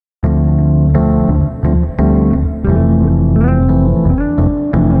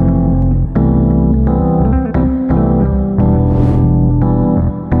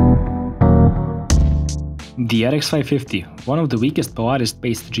The RX 550, one of the weakest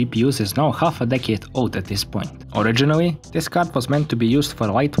Polaris-based GPUs, is now half a decade old at this point. Originally, this card was meant to be used for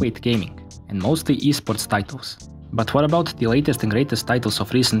lightweight gaming, and mostly esports titles. But what about the latest and greatest titles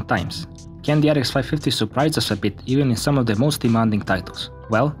of recent times? Can the RX 550 surprise us a bit even in some of the most demanding titles?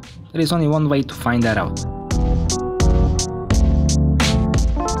 Well, there is only one way to find that out.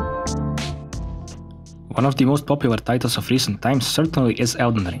 One of the most popular titles of recent times certainly is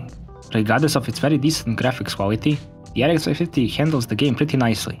Elden Ring. Regardless of its very decent graphics quality, the RX 550 handles the game pretty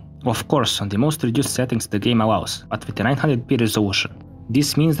nicely. Of course, on the most reduced settings the game allows, but with a 900p resolution.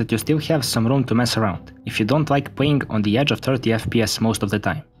 This means that you still have some room to mess around, if you don't like playing on the edge of 30 FPS most of the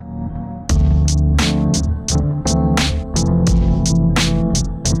time.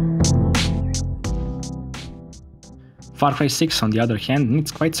 Far Cry 6 on the other hand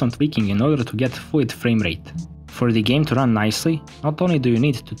needs quite some tweaking in order to get fluid frame rate. For the game to run nicely, not only do you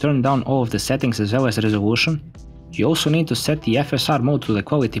need to turn down all of the settings as well as resolution, you also need to set the FSR mode to the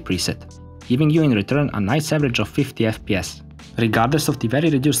quality preset, giving you in return a nice average of 50 FPS. Regardless of the very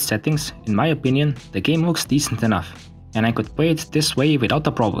reduced settings, in my opinion, the game looks decent enough, and I could play it this way without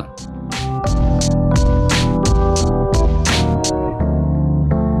a problem.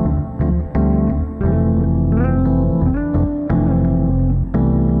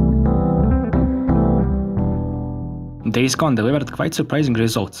 Days Gone delivered quite surprising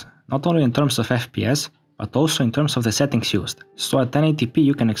results, not only in terms of FPS, but also in terms of the settings used, so at 1080p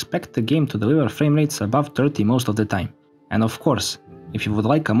you can expect the game to deliver frame rates above 30 most of the time. And of course, if you would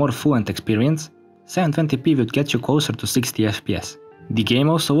like a more fluent experience, 720p would get you closer to 60 FPS. The game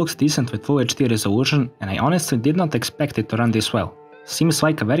also looks decent with Full HD resolution, and I honestly did not expect it to run this well. Seems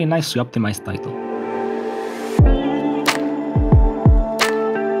like a very nicely optimized title.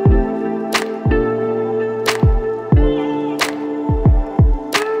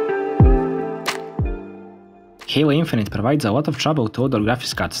 Halo Infinite provides a lot of trouble to other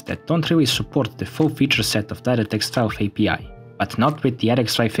graphics cards that don't really support the full feature set of DirectX 12 API, but not with the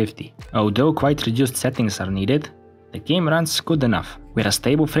RX 550. Although quite reduced settings are needed, the game runs good enough, with a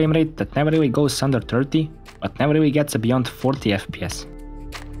stable frame rate that never really goes under 30, but never really gets beyond 40 FPS.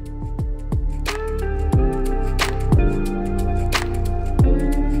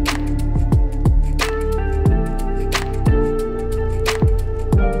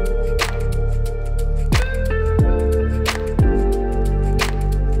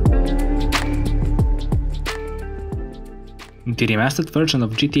 The remastered version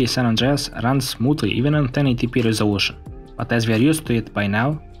of GTA San Andreas runs smoothly even on 1080p resolution, but as we are used to it by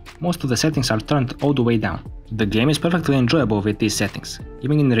now, most of the settings are turned all the way down. The game is perfectly enjoyable with these settings,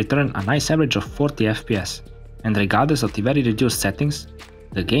 giving in return a nice average of 40 FPS, and regardless of the very reduced settings,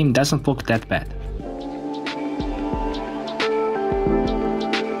 the game doesn't look that bad.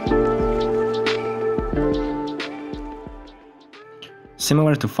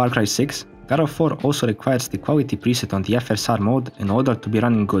 Similar to Far Cry 6, God of War also requires the quality preset on the FSR mode in order to be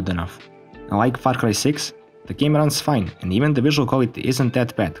running good enough. Like Far Cry 6, the game runs fine, and even the visual quality isn't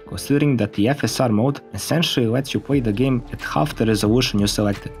that bad, considering that the FSR mode essentially lets you play the game at half the resolution you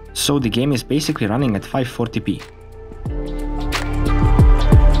selected. So the game is basically running at 540p.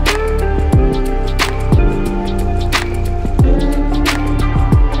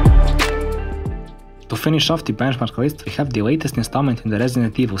 To finish off the benchmark list, we have the latest installment in the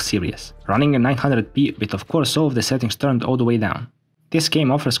Resident Evil series, running at 900p with of course all of the settings turned all the way down. This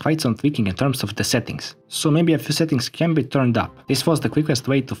game offers quite some tweaking in terms of the settings, so maybe a few settings can be turned up. This was the quickest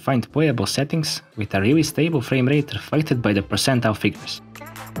way to find playable settings with a really stable frame rate reflected by the percentile figures.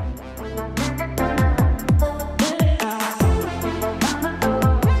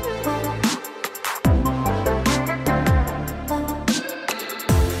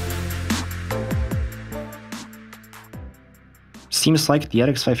 Seems like the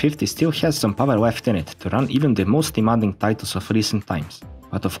RX 550 still has some power left in it to run even the most demanding titles of recent times.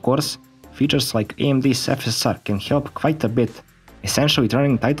 But of course, features like AMD's FSR can help quite a bit, essentially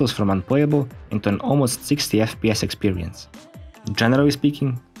turning titles from unplayable into an almost 60 FPS experience. Generally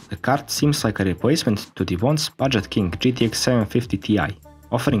speaking, the card seems like a replacement to the once budget king GTX 750 Ti,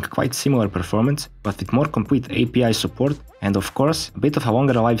 offering quite similar performance but with more complete API support and of course a bit of a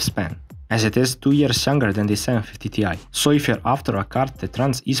longer lifespan, as it is 2 years younger than the 750 Ti. So if you're after a card that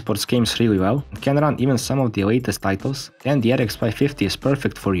runs esports games really well and can run even some of the latest titles, then the RX 550 is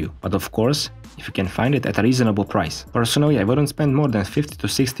perfect for you, but of course, if you can find it at a reasonable price. Personally, I wouldn't spend more than $50 to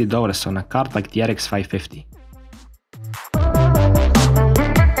 $60 on a card like the RX 550.